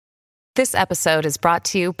This episode is brought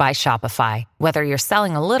to you by Shopify. Whether you're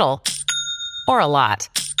selling a little or a lot,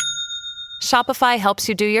 Shopify helps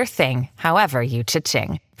you do your thing, however you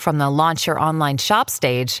cha-ching. From the launch your online shop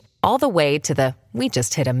stage, all the way to the we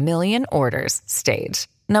just hit 1 million orders stage.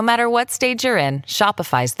 No matter what stage you're in,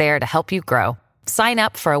 Shopify's there to help you grow. Sign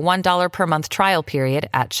up for a $1 per month trial period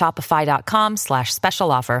at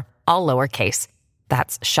shopify.com/special offer, all lowercase.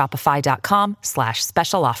 That's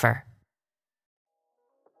shopify.com/special offer.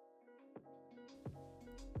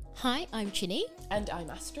 Hi, I'm Chinny. And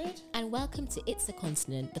I'm Astrid. And welcome to It's a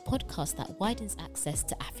Continent, the podcast that widens access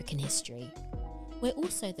to African history. We're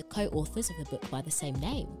also the co-authors of the book by the same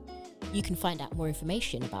name. You can find out more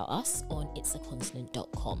information about us on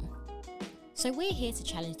itsacontinent.com. So we're here to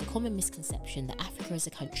challenge the common misconception that Africa is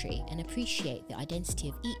a country and appreciate the identity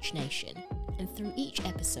of each nation. And through each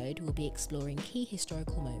episode, we'll be exploring key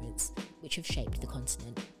historical moments which have shaped the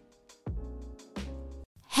continent.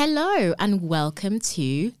 Hello and welcome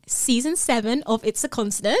to season 7 of It's a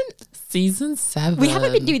Continent. Season 7. We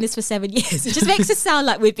haven't been doing this for 7 years. It just makes us sound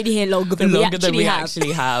like we've been here longer than we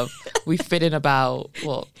actually have. We fit in about,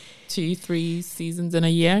 2-3 seasons in a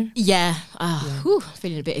year? Yeah.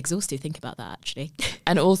 Feeling a bit exhausted. Think about that, actually.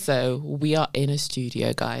 And also, we are in a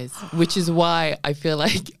studio, guys, which is why I feel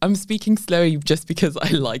like I'm speaking slowly just because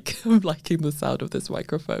I'm liking the sound of this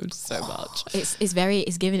microphone so much. It's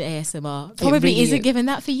giving ASMR. Probably really isn't giving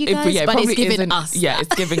that for you guys, but it's giving us. Yeah,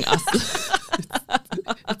 it's giving us.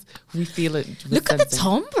 We feel it. Look at the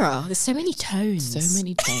timbre. There's so many tones.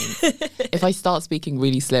 If I start speaking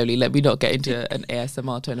really slowly, let me not get into an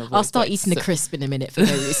ASMR tone of voice. I'll start eating the crisp in a minute for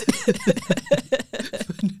no reason.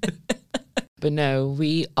 But no,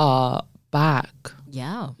 we are back.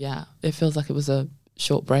 Yeah. Yeah. It feels like it was a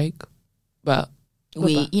short break, but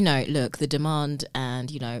look, the demand and,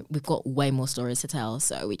 we've got way more stories to tell.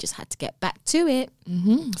 So we just had to get back to it.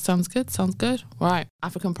 Mm-hmm. Sounds good. Right.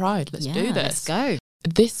 African Pride. Let's do this. Let's go.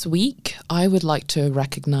 This week, I would like to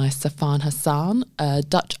recognise Safan Hassan, a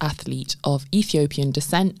Dutch athlete of Ethiopian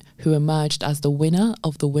descent who emerged as the winner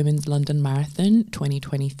of the Women's London Marathon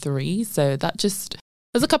 2023. So that was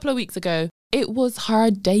a couple of weeks ago. It was her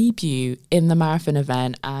debut in the marathon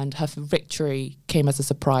event and her victory came as a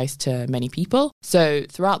surprise to many people. So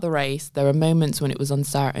throughout the race, there were moments when it was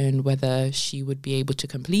uncertain whether she would be able to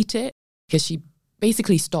complete it because she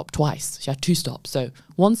basically stopped twice. She had 2 stops. So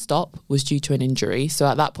one stop was due to an injury. So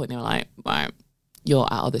at that point, they were like, right, you're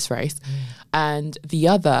out of this race. And the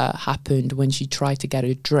other happened when she tried to get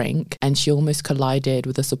a drink and she almost collided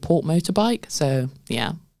with a support motorbike. So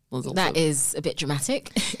yeah. That is a bit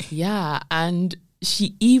dramatic. Yeah. And so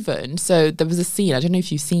there was a scene, I don't know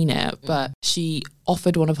if you've seen it, but she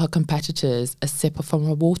offered one of her competitors a sip from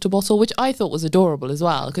her water bottle, which I thought was adorable as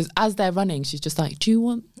well. Because as they're running, she's just like, do you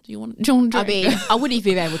want a drink? I mean, I wouldn't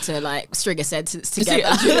even be able to string a sentence together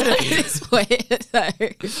at this point. So.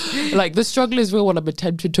 Like the struggle is real when I'm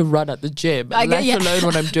attempting to run at the gym, let alone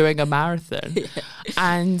when I'm doing a marathon. Yeah.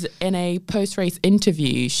 And in a post-race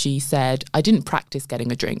interview, she said, I didn't practice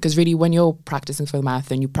getting a drink. Because really when you're practicing for the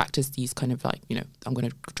marathon, you practice these kind of I'm going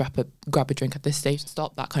to grab a drink at this stage,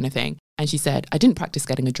 stop, that kind of thing. And she said, I didn't practice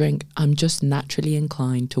getting a drink. I'm just naturally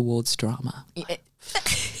inclined towards drama.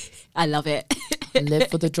 I love it. Live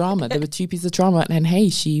for the drama. There were 2 pieces of drama and hey,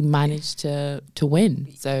 she managed to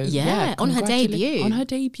win. So yeah, on her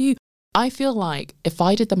debut. I feel like if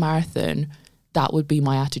I did the marathon, that would be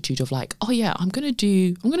my attitude of like, oh yeah, I'm gonna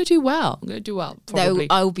do well. Probably. No,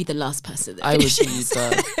 I will be the last person that I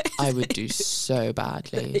would do so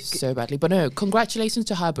badly. But no, congratulations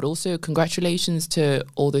to her, but also congratulations to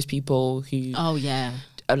all those people who ran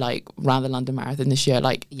the London Marathon this year.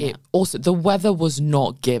 Also the weather was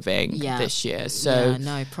not giving this year. So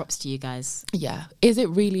no, props to you guys. Yeah. Is it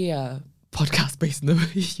really a podcast based in the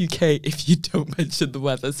UK if you don't mention the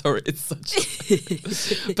weather? Sorry, it's such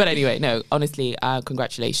but anyway, no, honestly,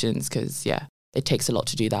 congratulations, because it takes a lot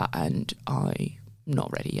to do that and I'm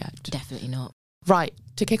not ready yet. Definitely not. Right,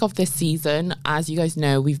 to kick off this season, as you guys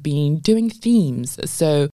know, we've been doing themes.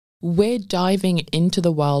 So we're diving into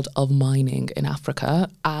the world of mining in Africa.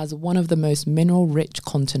 As one of the most mineral rich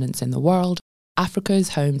continents in the world, Africa is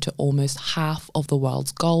home to almost half of the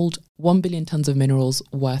world's gold, 1 billion tons of minerals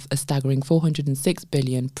worth a staggering 406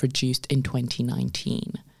 billion produced in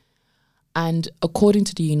 2019. And according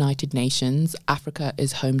to the United Nations, Africa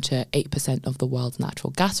is home to 8% of the world's natural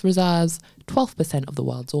gas reserves, 12% of the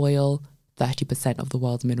world's oil, 30% of the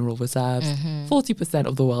world's mineral reserves, 40%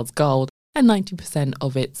 of the world's gold, and 90%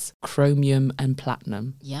 of its chromium and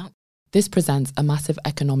platinum. Yeah. This presents a massive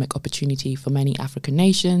economic opportunity for many African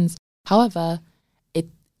nations. However, it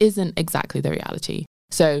isn't exactly the reality.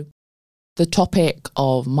 So The topic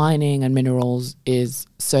of mining and minerals is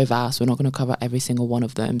so vast, we're not going to cover every single one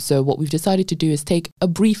of them. So what we've decided to do is take a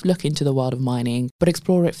brief look into the world of mining, but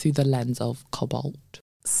explore it through the lens of cobalt.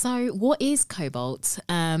 So what is cobalt?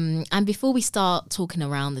 And before we start talking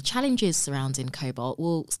around the challenges surrounding cobalt,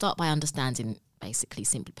 we'll start by understanding, basically,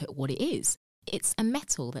 simply put, what it is. It's a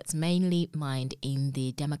metal that's mainly mined in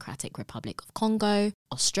the Democratic Republic of Congo,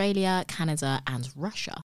 Australia, Canada, and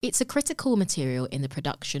Russia. It's a critical material in the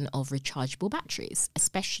production of rechargeable batteries,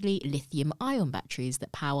 especially lithium-ion batteries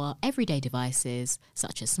that power everyday devices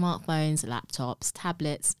such as smartphones, laptops,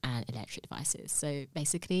 tablets, and electric devices. So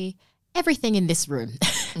basically, everything in this room.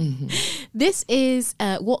 This is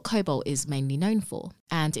what cobalt is mainly known for,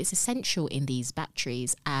 and it's essential in these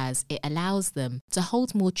batteries as it allows them to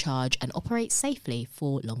hold more charge and operate safely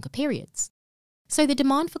for longer periods. So the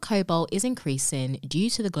demand for cobalt is increasing due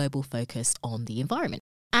to the global focus on the environment.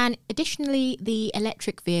 And additionally, the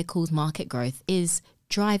electric vehicles market growth is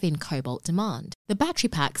driving cobalt demand. The battery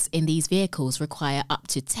packs in these vehicles require up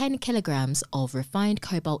to 10 kilograms of refined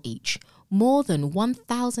cobalt each, more than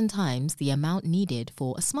 1,000 times the amount needed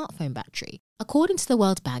for a smartphone battery. According to the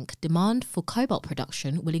World Bank, demand for cobalt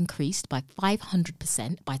production will increase by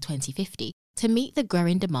 500% by 2050 to meet the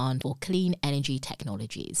growing demand for clean energy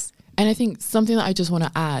technologies. And I think something that I just want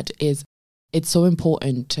to add is it's so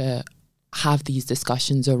important to have these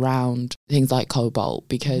discussions around things like cobalt,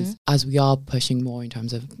 because as we are pushing more in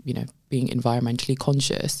terms of, being environmentally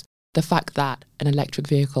conscious, the fact that an electric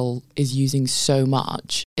vehicle is using so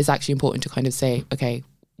much is actually important to kind of say, okay,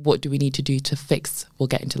 what do we need to do to fix? We'll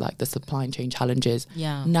get into like the supply chain challenges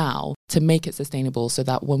now to make it sustainable, so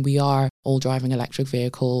that when we are all driving electric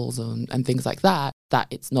vehicles and things like that,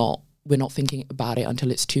 we're not thinking about it until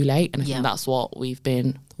it's too late. And I think that's what we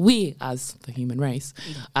as the human race.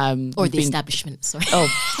 Or the establishment, sorry. Oh,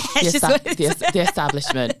 the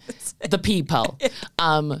establishment, the people,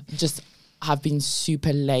 just have been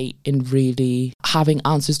super late in really having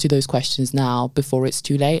answers to those questions now before it's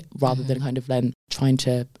too late, rather than kind of then trying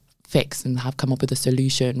to fix and have come up with a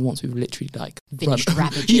solution once we've literally finished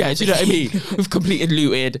ravaging. Yeah, do you know what I mean? We've completely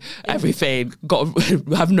looted everything,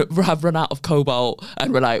 have run out of cobalt,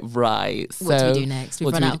 and we're like, right, so what do we do next?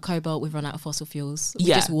 We've run out of cobalt, we've run out of fossil fuels. We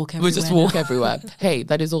just walk everywhere. We just walk everywhere. Hey,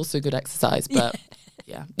 that is also good exercise, but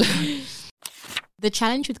yeah. The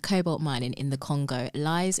challenge with cobalt mining in the Congo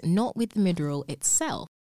lies not with the mineral itself,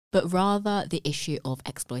 but rather the issue of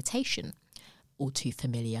exploitation. All too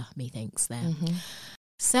familiar, methinks there.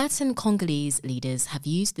 Certain Congolese leaders have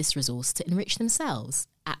used this resource to enrich themselves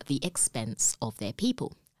at the expense of their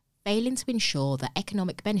people, failing to ensure that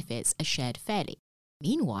economic benefits are shared fairly.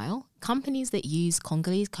 Meanwhile, companies that use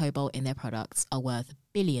Congolese cobalt in their products are worth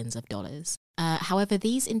billions of dollars. However,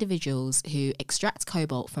 these individuals who extract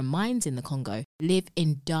cobalt from mines in the Congo live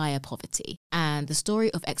in dire poverty, and the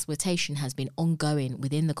story of exploitation has been ongoing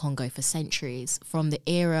within the Congo for centuries, from the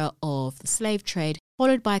era of the slave trade,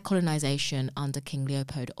 followed by colonization under King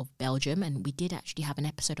Leopold of Belgium, and we did actually have an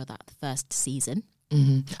episode of that the first season.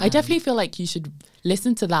 I definitely feel like you should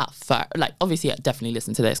listen to that first. Like, obviously, definitely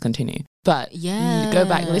listen to this, continue. But go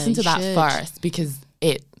back, listen to that first, because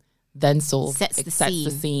it then sort of sets the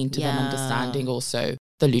scene to then understanding also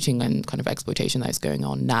the looting and kind of exploitation that is going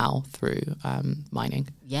on now through mining.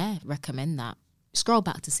 Yeah, recommend that. Scroll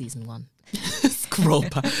back to season 1. Scroll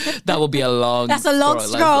back. That will be a long That's a long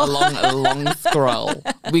scroll. A long scroll.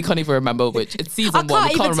 We can't even remember which. It's season 1.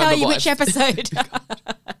 I can't even tell you which episode.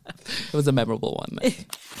 It was a memorable one.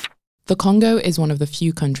 The Congo is one of the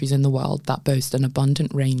few countries in the world that boast an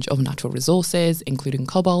abundant range of natural resources, including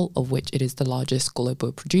cobalt, of which it is the largest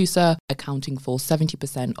global producer, accounting for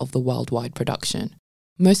 70% of the worldwide production.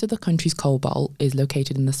 Most of the country's cobalt is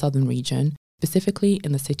located in the southern region, specifically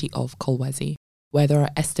in the city of Kolwezi, where there are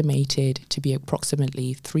estimated to be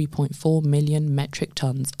approximately 3.4 million metric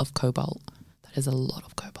tons of cobalt. That is a lot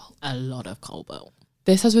of cobalt. A lot of cobalt.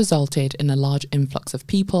 This has resulted in a large influx of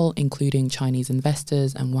people, including Chinese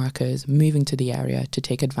investors and workers, moving to the area to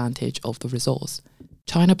take advantage of the resource.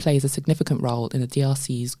 China plays a significant role in the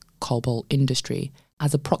DRC's cobalt industry,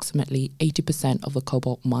 as approximately 80% of the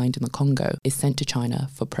cobalt mined in the Congo is sent to China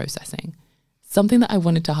for processing. Something that I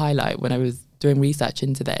wanted to highlight when I was doing research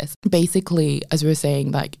into this, basically, as we were saying,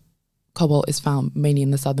 like, cobalt is found mainly in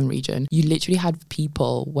the southern region. You literally had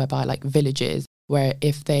people whereby, like, villages, where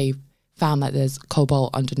if they found that there's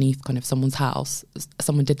cobalt underneath kind of someone's house,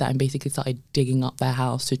 someone did that and basically started digging up their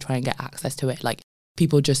house to try and get access to it. Like,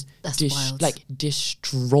 people just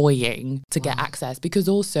destroying to get access, because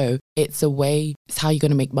also it's a way, it's how you're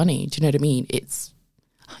going to make money. Do you know what I mean? It's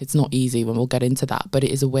not easy, when we'll get into that, but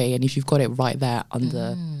it is a way. And if you've got it right there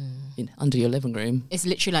under under your living room. It's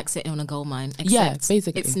literally like sitting on a gold mine. Yeah, Except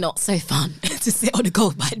basically. it's not so fun to sit on a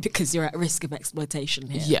gold mine because you're at risk of exploitation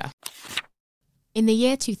here. Yeah. In the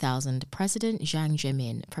year 2000, President Jiang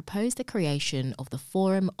Zemin proposed the creation of the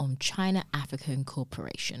Forum on China-African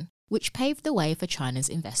Cooperation, which paved the way for China's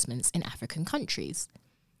investments in African countries.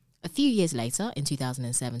 A few years later, in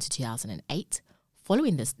 2007 to 2008,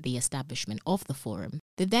 following the establishment of the forum,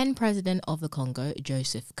 the then president of the Congo,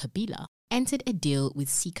 Joseph Kabila, entered a deal with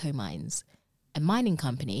Seco Mines, a mining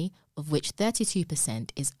company of which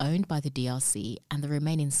 32% is owned by the DRC and the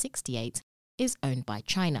remaining 68% is owned by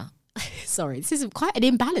China. Sorry, this is quite an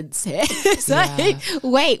imbalance here.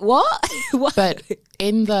 Wait, what? What? But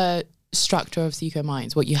in the structure of Seco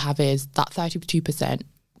Mines, what you have is that 32%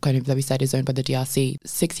 kind of that we said is owned by the DRC.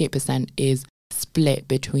 68% is split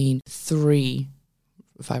between three,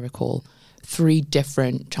 if I recall, three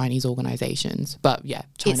different Chinese organizations. But yeah,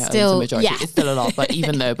 China owns the majority. Yeah. It's still a lot, but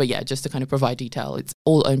just to kind of provide detail, it's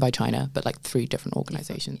all owned by China, but like three different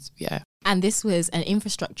organizations. Yeah. And this was an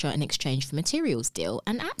infrastructure and exchange for materials deal.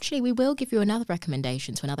 And actually, we will give you another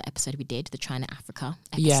recommendation to another episode we did, the China-Africa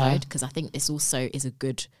episode, because I think this also is a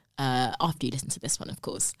good, after you listen to this one, of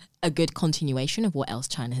course, a good continuation of what else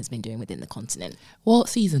China has been doing within the continent. What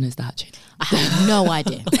season is that, Jenny? I have no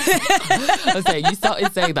idea. I was saying, you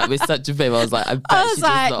started saying that with such a vim. I was like,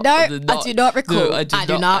 I do not recall. I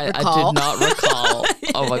do not recall.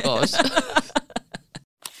 Oh my gosh.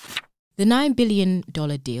 The $9 billion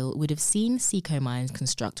deal would have seen Seco Mines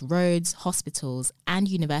construct roads, hospitals, and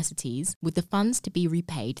universities, with the funds to be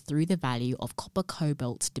repaid through the value of copper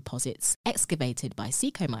cobalt deposits excavated by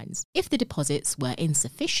Seco Mines. If the deposits were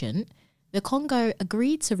insufficient, the Congo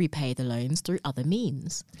agreed to repay the loans through other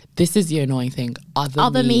means. This is the annoying thing.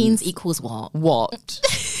 Other means equals what? What?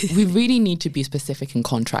 We really need to be specific in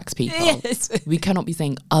contracts, people. Yes. We cannot be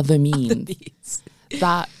saying other means. Other means.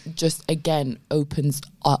 That just, again, opens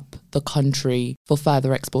up the country for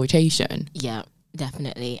further exploitation. Yeah,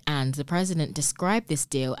 definitely. And the president described this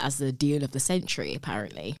deal as the deal of the century,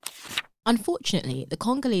 apparently. Unfortunately, the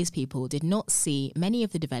Congolese people did not see many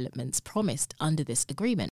of the developments promised under this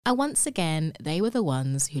agreement. And once again, they were the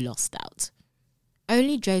ones who lost out.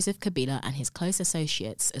 Only Joseph Kabila and his close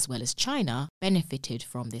associates, as well as China, benefited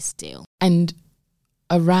from this deal. And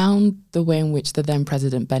around the way in which the then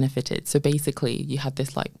president benefited, so basically you had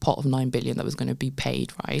this like pot of 9 billion that was going to be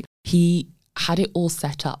paid, right? He had it all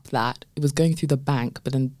set up that it was going through the bank,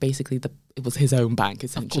 but then basically it was his own bank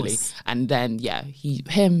essentially. And then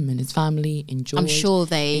him and his family enjoyed. I'm sure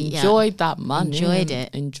they enjoyed that money.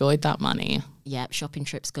 Enjoyed that money. Yeah, shopping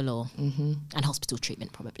trips galore, and hospital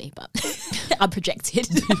treatment probably, but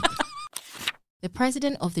unprojected. The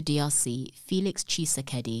president of the DRC, Felix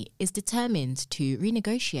Tshisekedi, is determined to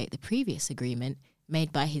renegotiate the previous agreement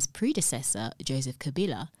made by his predecessor, Joseph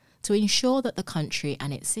Kabila, to ensure that the country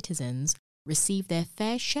and its citizens receive their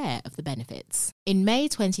fair share of the benefits. In May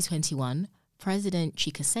 2021, President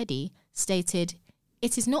Tshisekedi stated,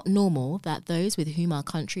 "It is not normal that those with whom our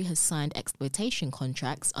country has signed exploitation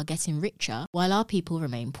contracts are getting richer while our people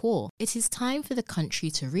remain poor. It is time for the country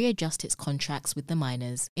to readjust its contracts with the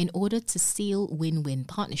miners in order to seal win-win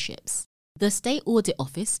partnerships." The State Audit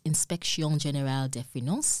Office, Inspection Générale des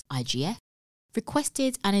Finances, IGF,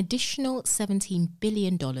 requested an additional $17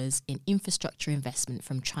 billion in infrastructure investment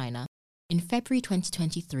from China in February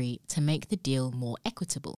 2023 to make the deal more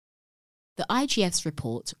equitable. The IGF's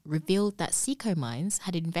report revealed that Seco Mines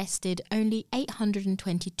had invested only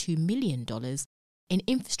 $822 million in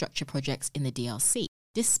infrastructure projects in the DRC,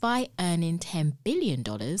 despite earning $10 billion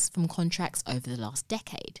from contracts over the last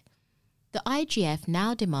decade. The IGF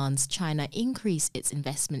now demands China increase its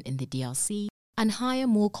investment in the DRC and hire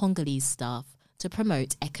more Congolese staff to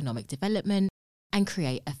promote economic development and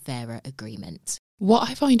create a fairer agreement. What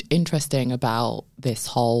I find interesting about this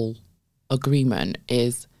whole agreement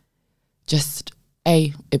is just,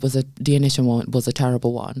 the initial one was a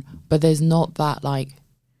terrible one, but there's not that, like,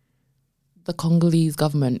 the Congolese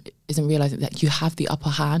government isn't realising that you have the upper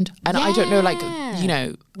hand. And I don't know, like, you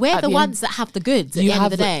know. We're the ones that have the goods at the end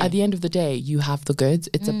of the day. At the end of the day, you have the goods.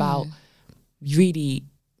 It's about really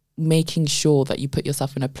making sure that you put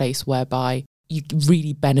yourself in a place whereby you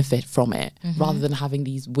really benefit from it, rather than having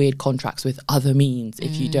these weird contracts with other means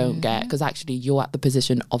if you don't get, because actually you're at the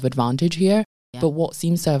position of advantage here. Yeah. But what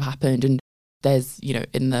seems to have happened, and there's, you know,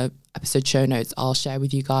 in the episode show notes, I'll share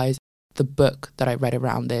with you guys the book that I read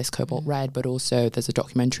around this, Cobalt Red, but also there's a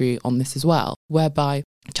documentary on this as well, whereby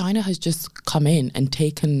China has just come in and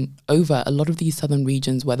taken over a lot of these southern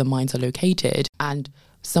regions where the mines are located. And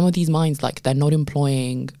some of these mines, like, they're not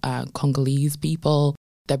employing Congolese people.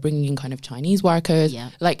 They're bringing in kind of Chinese workers.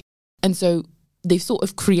 Yeah. Like, and so they've sort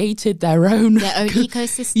of created their own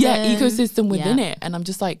ecosystem. ecosystem within it. And I'm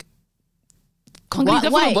just like, what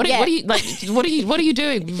are you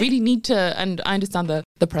doing? We really need to, and I understand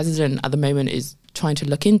the president at the moment is trying to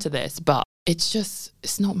look into this, but it's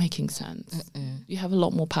not making sense. You have a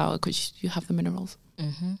lot more power because you have the minerals.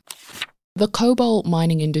 The cobalt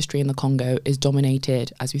mining industry in the Congo is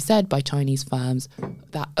dominated, as we said, by Chinese firms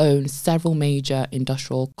that own several major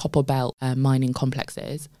industrial copper belt mining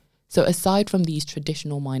complexes. So aside from these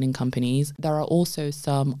traditional mining companies, there are also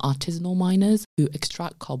some artisanal miners who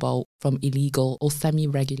extract cobalt from illegal or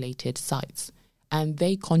semi-regulated sites, and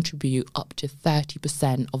they contribute up to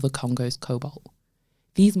 30% of the Congo's cobalt.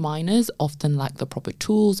 These miners often lack the proper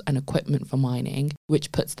tools and equipment for mining,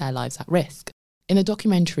 which puts their lives at risk. In the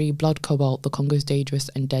documentary Blood Cobalt, the Congo's Dangerous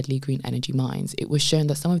and Deadly Green Energy Mines, it was shown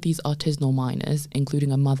that some of these artisanal miners,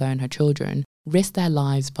 including a mother and her children, risked their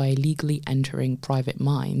lives by illegally entering private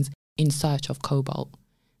mines in search of cobalt.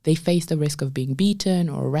 They faced the risk of being beaten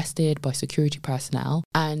or arrested by security personnel,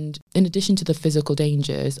 and in addition to the physical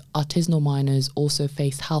dangers, artisanal miners also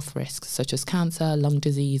face health risks such as cancer, lung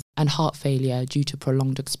disease, and heart failure due to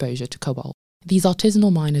prolonged exposure to cobalt. These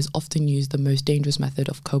artisanal miners often use the most dangerous method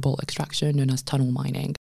of cobalt extraction, known as tunnel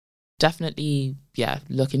mining. Definitely,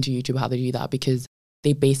 look into YouTube how they do that, because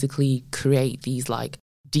they basically create these like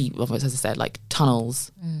deep, as I said, like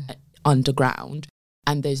tunnels underground,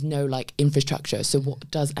 and there's no like infrastructure. So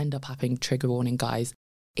what does end up happening, trigger warning guys,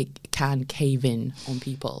 it can cave in on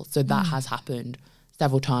people. So that has happened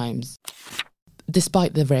several times.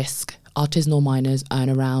 Despite the risk, artisanal miners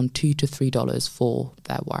earn around $2 to $3 for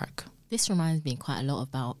their work. This reminds me quite a lot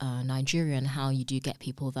about Nigeria and how you do get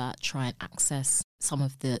people that try and access some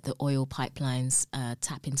of the oil pipelines,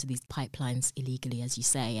 tap into these pipelines illegally, as you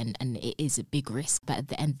say, and it is a big risk. But at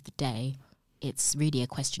the end of the day, it's really a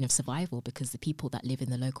question of survival, because the people that live in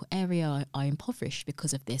the local area are impoverished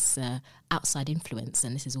because of this outside influence,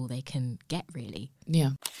 and this is all they can get, really.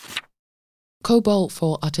 Yeah. Cobalt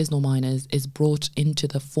for artisanal miners is brought into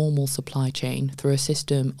the formal supply chain through a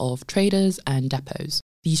system of traders and depots.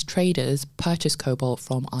 These traders purchase cobalt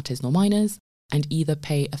from artisanal miners and either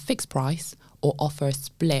pay a fixed price or offer a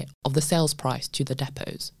split of the sales price to the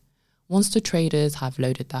depots. Once the traders have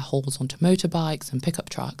loaded their hauls onto motorbikes and pickup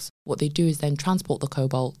trucks, what they do is then transport the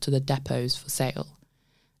cobalt to the depots for sale.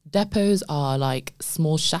 Depots are like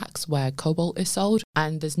small shacks where cobalt is sold,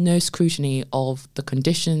 and there's no scrutiny of the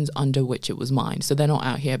conditions under which it was mined. So they're not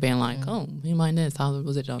out here being like, oh, who mined this? How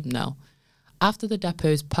was it done? No. After the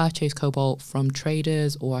depots purchase cobalt from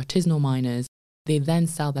traders or artisanal miners, they then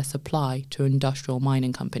sell their supply to industrial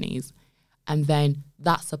mining companies, and then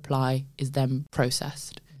that supply is then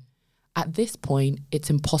processed. At this point, it's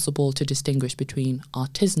impossible to distinguish between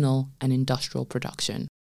artisanal and industrial production,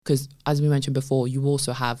 because as we mentioned before, you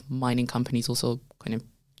also have mining companies also kind of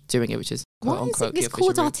doing it, which is quote unquote. It's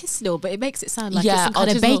called artisanal, but it makes it sound like it's some kind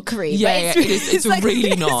of bakery. Yeah, it's like,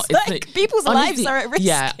 really not. It's like people's lives are at risk.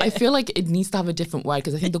 Yeah, I feel like it needs to have a different word,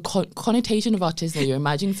 because I think the connotation of artisanal, you're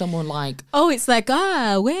imagining someone like, it's like,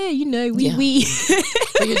 we.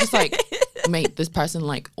 But you're just like, mate, this person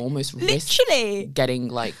like almost literally getting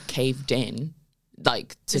like caved in,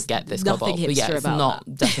 like to get this cobalt. But yeah, it's not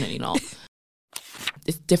that. Definitely not.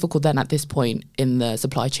 It's difficult then at this point in the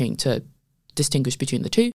supply chain to distinguish between the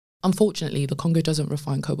two. Unfortunately, the Congo doesn't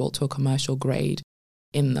refine cobalt to a commercial grade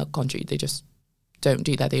in the country. They just don't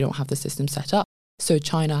do that. They don't have the system set up. So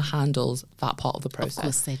China handles that part of the process. Of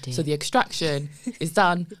course they do. So the extraction is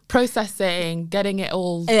done, processing, getting it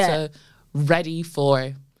all ready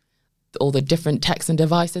for all the different techs and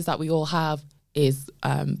devices that we all have is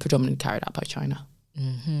predominantly carried out by China.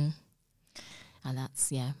 Mm-hmm. And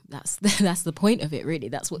that's the point of it, really.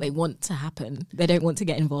 That's what they want to happen. They don't want to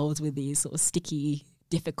get involved with these sort of sticky,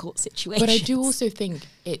 difficult situations. But I do also think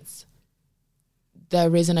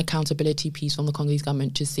there is an accountability piece from the Congolese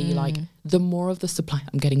government to see like the more of the supply,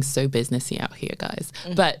 I'm getting so businessy out here, guys,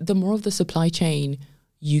 but the more of the supply chain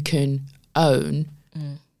you can own,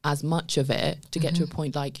 as much of it to get to a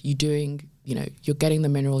point like you're doing, you're getting the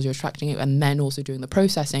minerals, you're extracting it, and then also doing the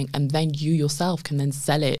processing, and then you yourself can then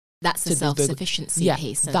sell it. That's the self-sufficiency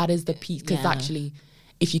piece. That is the piece, because actually,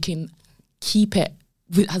 if you can keep it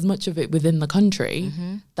with as much of it within the country,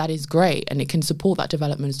 that is great, and it can support that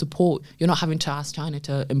development. You're not having to ask China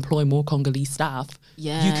to employ more Congolese staff.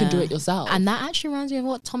 Yeah, you can do it yourself. And that actually reminds me of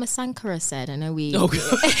what Thomas Sankara said. I know we. Oh,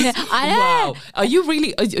 wow, are you really?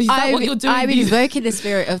 Is that what you're doing? I'm invoking the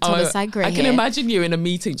spirit of Thomas Sankara. I can imagine you in a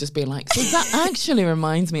meeting just being like, "So that actually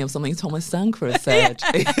reminds me of something Thomas Sankara said."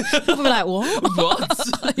 People were like, "What?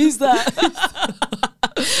 What? Who's that?"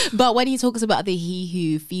 But when he talks about the he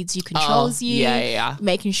who feeds you controls you,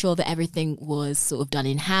 making sure that everything was sort of done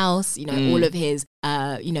in-house, all of his,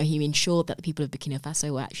 he ensured that the people of Burkina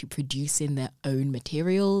Faso were actually producing their own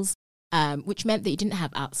materials. Which meant that you didn't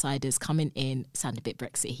have outsiders coming in, sound a bit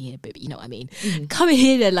Brexit here, but you know what I mean, coming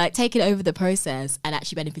in and like taking over the process and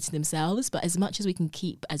actually benefiting themselves. But as much as we can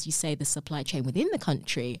keep, as you say, the supply chain within the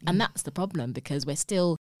country, and that's the problem, because we're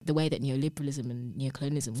still, the way that neoliberalism and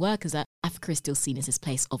neocolonialism work is that Africa is still seen as this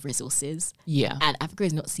place of resources. Yeah. And Africa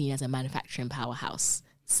is not seen as a manufacturing powerhouse.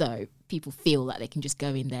 So people feel that they can just go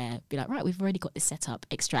in there, be like, right, we've already got this set up,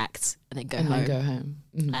 extract, and then go home.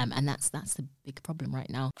 Mm-hmm. And that's the big problem right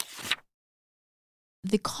now.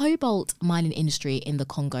 The cobalt mining industry in the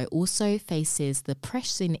Congo also faces the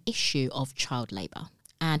pressing issue of child labour.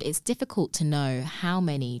 And it's difficult to know how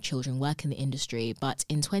many children work in the industry, but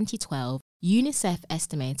in 2012, UNICEF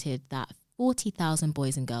estimated that 40,000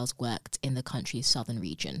 boys and girls worked in the country's southern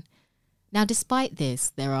region. Now, despite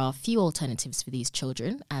this, there are few alternatives for these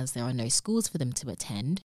children, as there are no schools for them to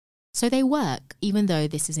attend. So they work, even though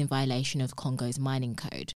this is in violation of Congo's mining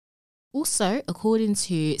code. Also, according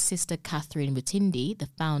to Sister Catherine Mutindi, the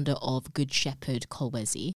founder of Good Shepherd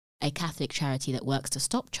Kolwezi, a Catholic charity that works to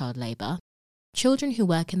stop child labour, children who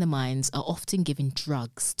work in the mines are often given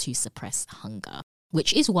drugs to suppress hunger.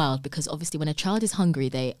 Which is wild, because obviously when a child is hungry,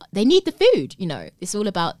 they need the food, It's all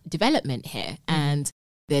about development here. And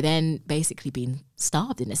they're then basically being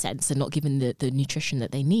starved in a sense and not given the nutrition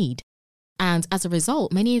that they need. And as a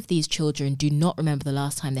result, many of these children do not remember the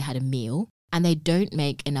last time they had a meal, and they don't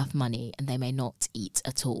make enough money, and they may not eat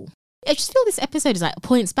at all. I just feel this episode is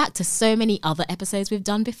points back to so many other episodes we've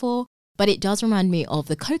done before, but it does remind me of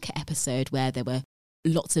the Coca episode, where there were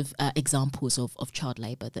lots of examples of child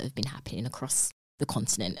labour that have been happening across the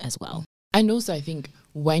continent as well. And also, I think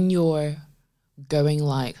when you're going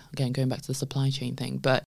going back to the supply chain thing,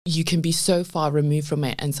 but you can be so far removed from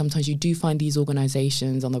it, and sometimes you do find these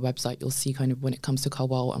organizations on the website, you'll see kind of when it comes to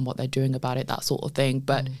Cobalt and what they're doing about it, that sort of thing.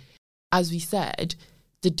 But as we said,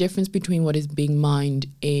 the difference between what is being mined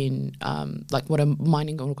in what a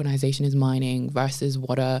mining organization is mining versus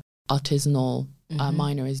what a artisanal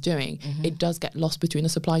miner is doing, it does get lost between the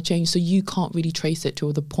supply chain. So you can't really trace it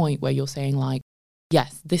to the point where you're saying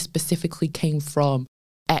yes, this specifically came from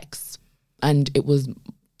X and it was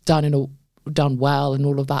done well and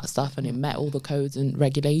all of that stuff, and it met all the codes and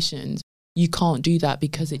regulations. You can't do that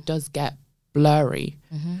because it does get blurry.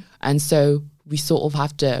 And so we sort of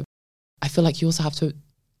have to, I feel like you also have to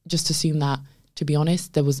just assume that, to be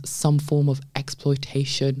honest, there was some form of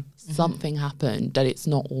exploitation. Something happened, that it's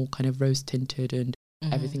not all kind of rose tinted and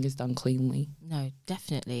everything is done cleanly. No,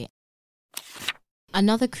 definitely.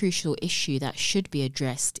 Another crucial issue that should be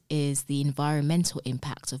addressed is the environmental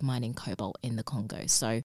impact of mining cobalt in the Congo.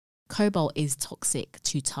 So cobalt is toxic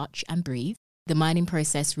to touch and breathe. The mining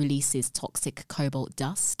process releases toxic cobalt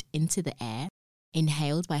dust into the air,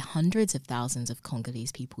 inhaled by hundreds of thousands of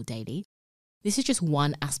Congolese people daily. This is just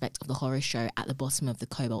one aspect of the horror show at the bottom of the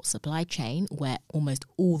cobalt supply chain, where almost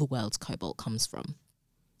all the world's cobalt comes from.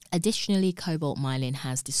 Additionally, cobalt mining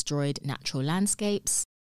has destroyed natural landscapes,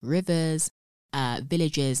 rivers,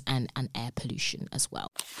 villages, and air pollution as well.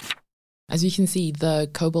 As you can see, the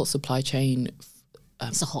cobalt supply chain...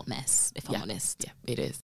 it's a hot mess, if I'm honest. Yeah, it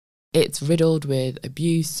is. It's riddled with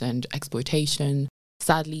abuse and exploitation.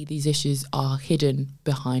 Sadly, these issues are hidden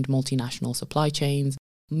behind multinational supply chains,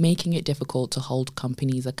 making it difficult to hold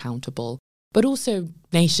companies accountable, but also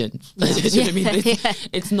nations.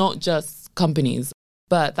 It's not just companies.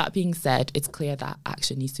 But that being said, it's clear that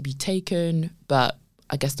action needs to be taken. But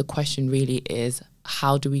I guess the question really is,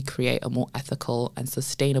 how do we create a more ethical and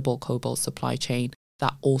sustainable cobalt supply chain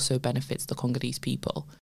that also benefits the Congolese people?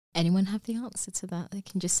 Anyone have the answer to that? They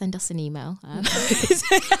can just send us an email.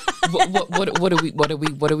 What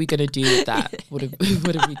are we gonna do with that? What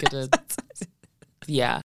are we gonna?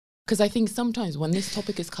 Yeah, because I think sometimes when this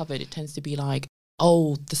topic is covered, it tends to be like,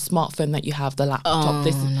 oh, the smartphone that you have, the laptop.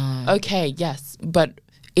 Okay, yes, but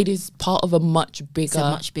it is part of a much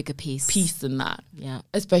bigger piece than that. Yeah,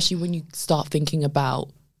 especially when you start thinking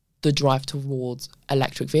about the drive towards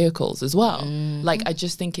electric vehicles as well. I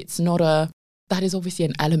just think it's not that is obviously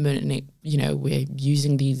an element, and we're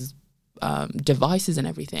using these devices and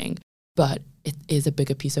everything, but it is a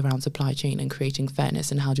bigger piece around supply chain and creating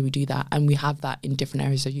fairness, and how do we do that? And we have that in different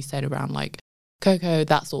areas, as you said, around cocoa,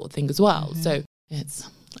 that sort of thing as well. So it's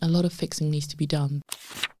a lot of fixing needs to be done.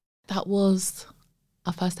 That was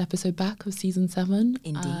our first episode back of season 7.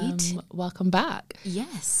 Indeed. Welcome back.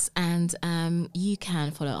 Yes, and you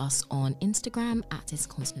can follow us on Instagram at It's a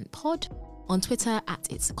Continent Pod, on Twitter at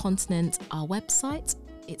It's a Continent, our website,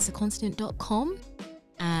 it'sacontinent.com.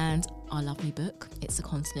 and our lovely book, It's a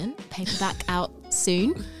Continent, paperback out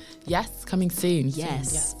soon. Yes, coming soon.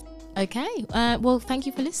 Yes. Okay. Well, thank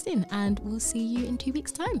you for listening, and we'll see you in 2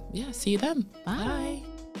 weeks' time. Yeah, see you then. Bye.